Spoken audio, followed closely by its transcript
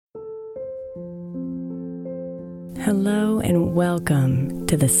Hello and welcome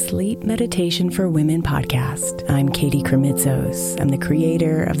to the Sleep Meditation for Women podcast. I'm Katie Kremitzos. I'm the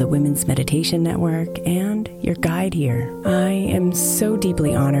creator of the Women's Meditation Network and your guide here. I am so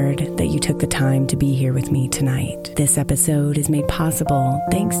deeply honored that you took the time to be here with me tonight. This episode is made possible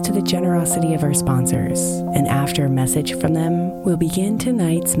thanks to the generosity of our sponsors. And after a message from them, we'll begin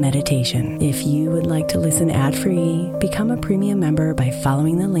tonight's meditation. If you would like to listen ad-free, become a premium member by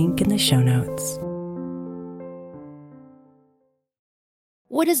following the link in the show notes.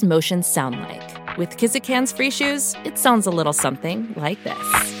 What does motion sound like? With Kizikans free shoes, it sounds a little something like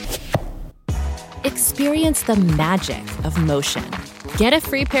this. Experience the magic of motion. Get a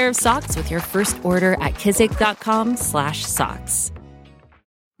free pair of socks with your first order at kizik.com/socks.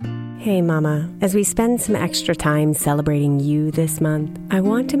 Hey Mama, as we spend some extra time celebrating you this month, I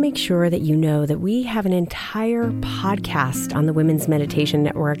want to make sure that you know that we have an entire podcast on the Women's Meditation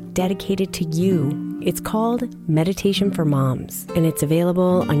Network dedicated to you. It's called Meditation for Moms, and it's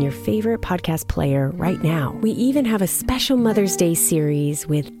available on your favorite podcast player right now. We even have a special Mother's Day series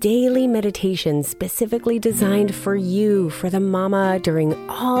with daily meditations specifically designed for you, for the mama, during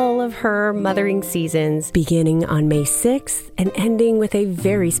all of her mothering seasons, beginning on May 6th and ending with a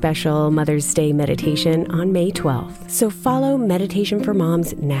very special Mother's Day meditation on May 12th. So follow Meditation for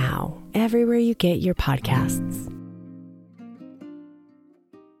Moms now, everywhere you get your podcasts.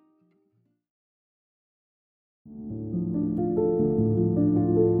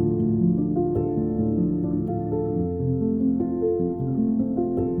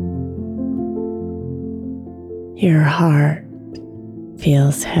 Your heart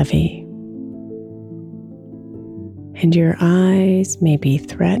feels heavy, and your eyes may be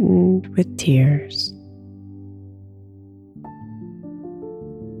threatened with tears.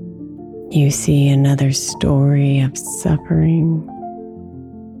 You see another story of suffering,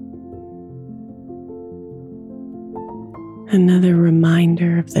 another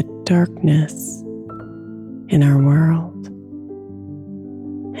reminder of the darkness in our world,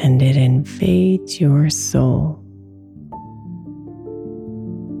 and it invades your soul.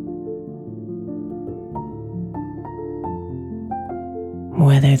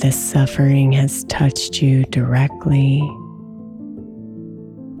 Whether the suffering has touched you directly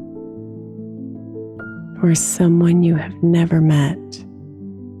or someone you have never met,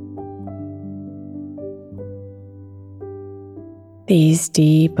 these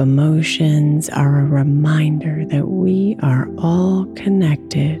deep emotions are a reminder that we are all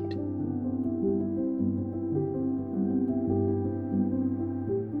connected.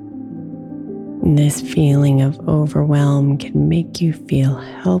 This feeling of overwhelm can make you feel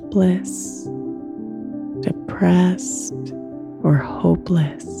helpless, depressed, or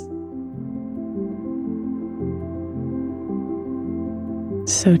hopeless.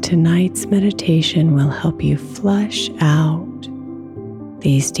 So tonight's meditation will help you flush out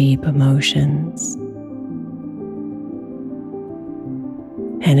these deep emotions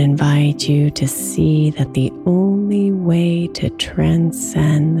and invite you to see that the only way to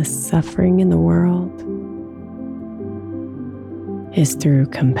transcend the suffering in the world is through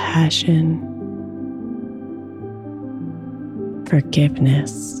compassion,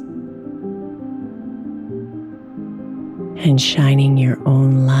 forgiveness, and shining your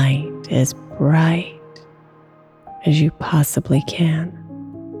own light as bright as you possibly can.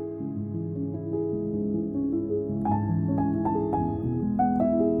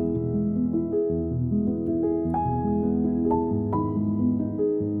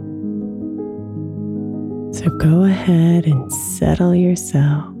 So go ahead and settle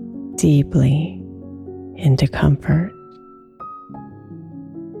yourself deeply into comfort.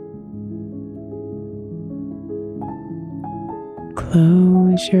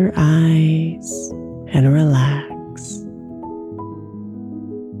 Close your eyes and relax,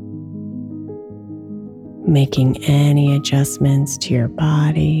 making any adjustments to your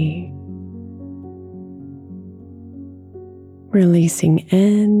body, releasing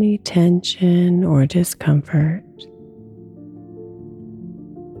any tension or discomfort.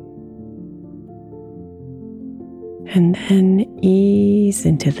 And then ease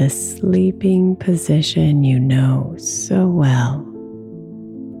into the sleeping position you know so well.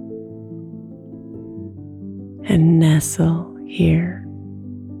 And nestle here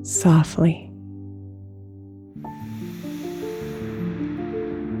softly.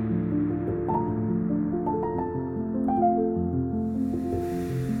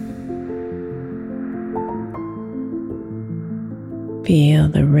 Feel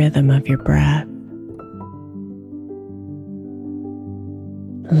the rhythm of your breath,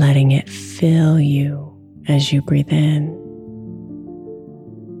 letting it fill you as you breathe in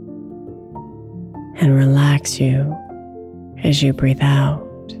and relax you as you breathe out.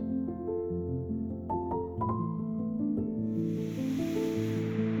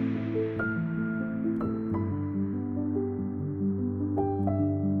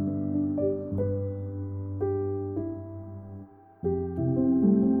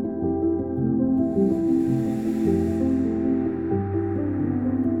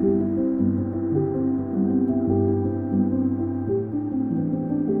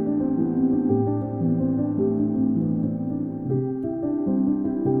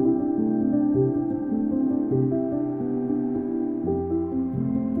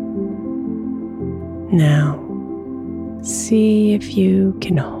 Now, see if you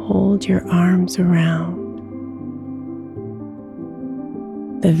can hold your arms around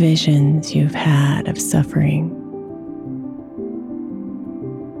the visions you've had of suffering.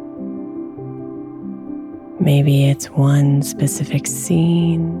 Maybe it's one specific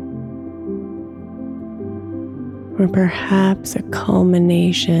scene, or perhaps a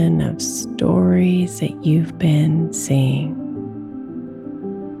culmination of stories that you've been seeing.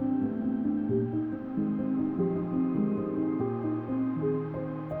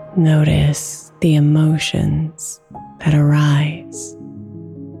 Notice the emotions that arise.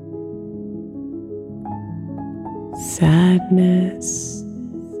 Sadness,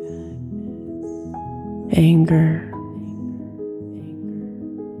 anger,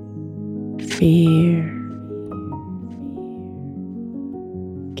 fear,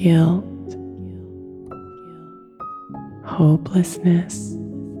 guilt, hopelessness.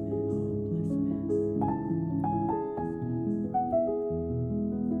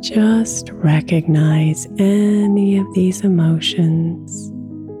 Just recognize any of these emotions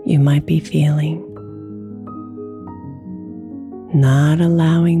you might be feeling, not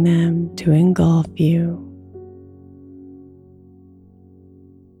allowing them to engulf you,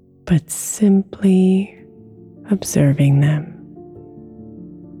 but simply observing them.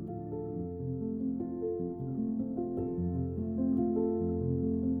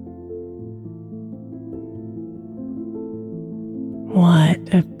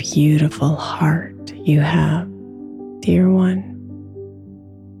 What a beautiful heart you have, dear one.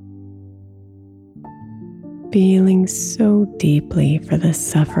 Feeling so deeply for the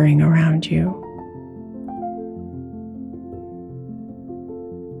suffering around you.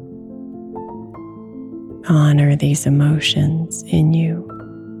 Honor these emotions in you.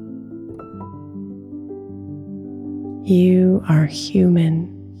 You are human.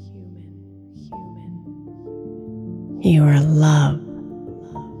 You are love.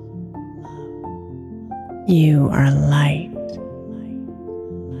 You are light.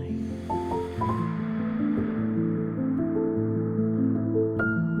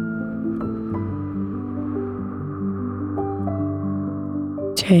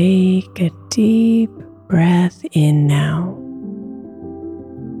 Take a deep breath in now,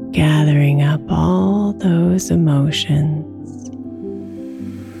 gathering up all those emotions,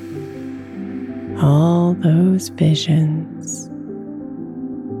 all those visions,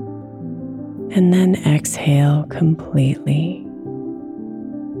 and then exhale completely,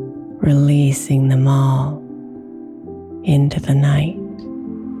 releasing them all into the night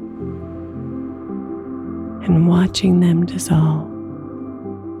and watching them dissolve.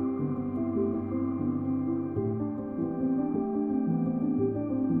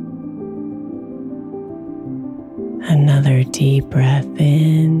 Another deep breath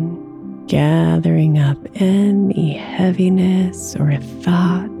in, gathering up any heaviness or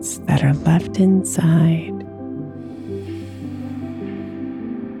thoughts that are left inside.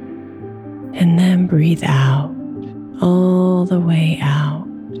 And then breathe out, all the way out,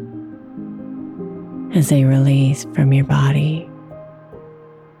 as they release from your body.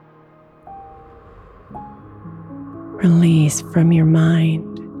 Release from your mind.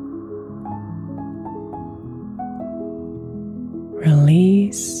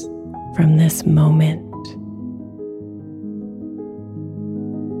 Release from this moment.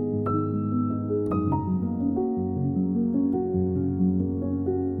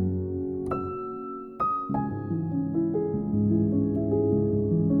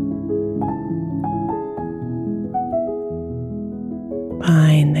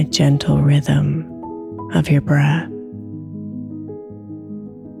 Find the gentle rhythm of your breath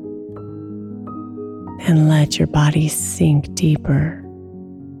and let your body sink deeper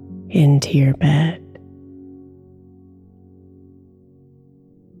into your bed.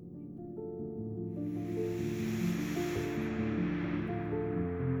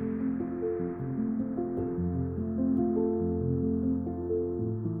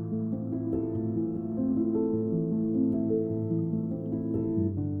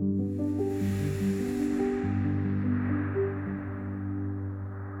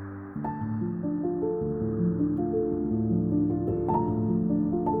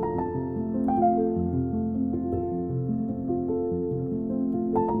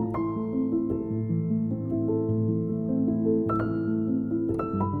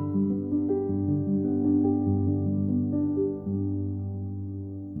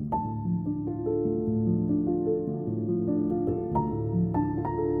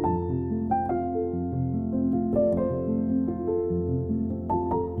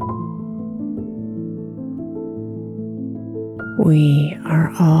 We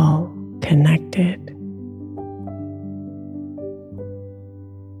are all connected.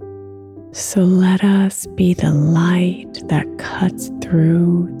 So let us be the light that cuts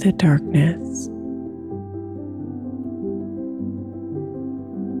through the darkness.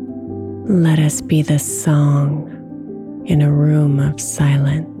 Let us be the song in a room of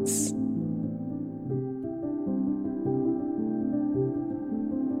silence.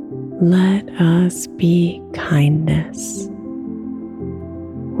 Let us be kindness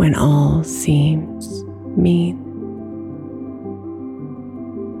when all seems mean.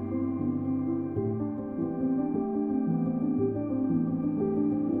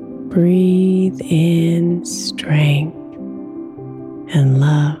 Breathe in strength and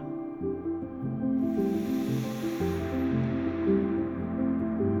love.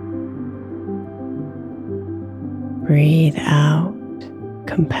 Breathe out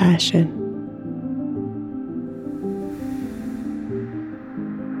compassion.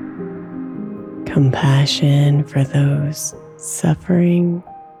 Compassion for those suffering.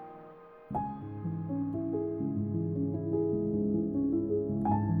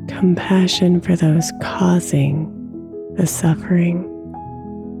 Compassion for those causing the suffering.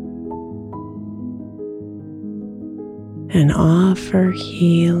 And offer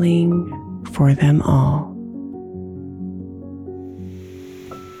healing for them all.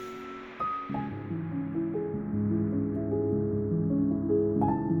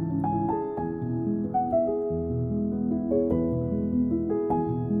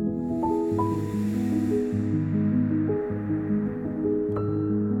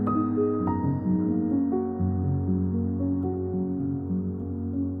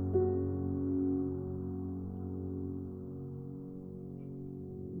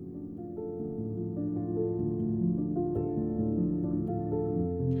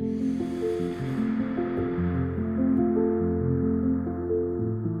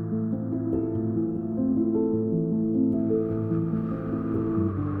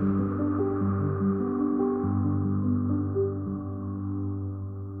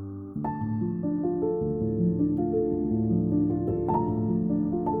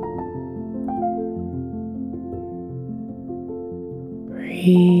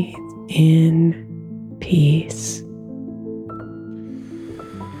 Breathe in peace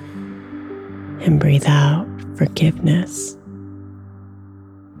and breathe out forgiveness.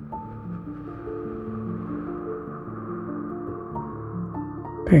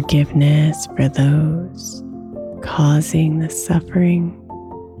 Forgiveness for those causing the suffering.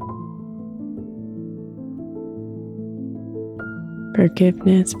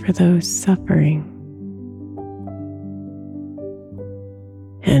 Forgiveness for those suffering.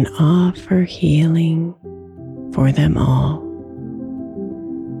 And offer healing for them all.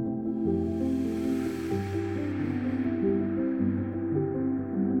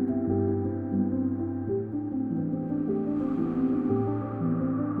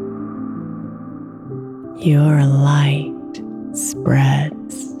 Your light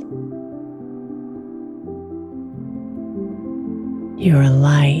spreads. Your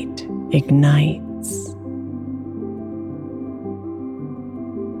light ignites.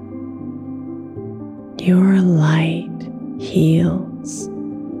 Your light heals.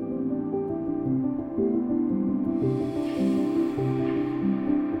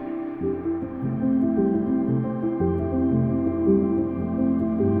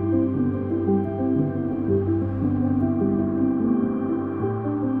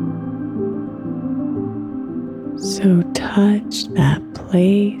 So touch that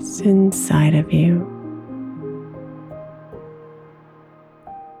place inside of you,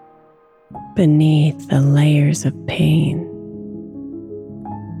 beneath the layers of pain,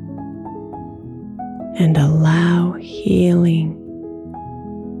 and allow healing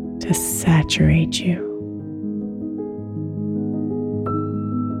to saturate you.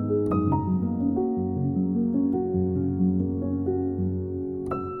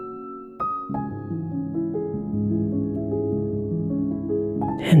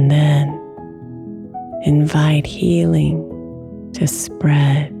 And then invite healing to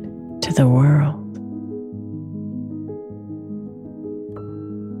spread to the world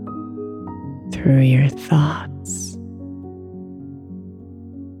through your thoughts,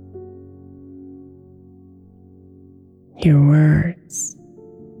 your words,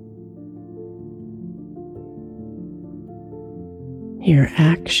 your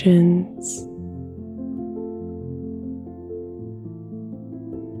actions,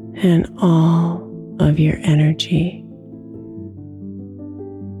 and all of your energy.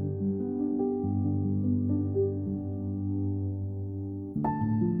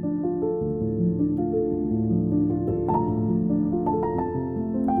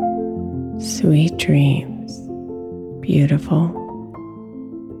 Sweet dreams, beautiful.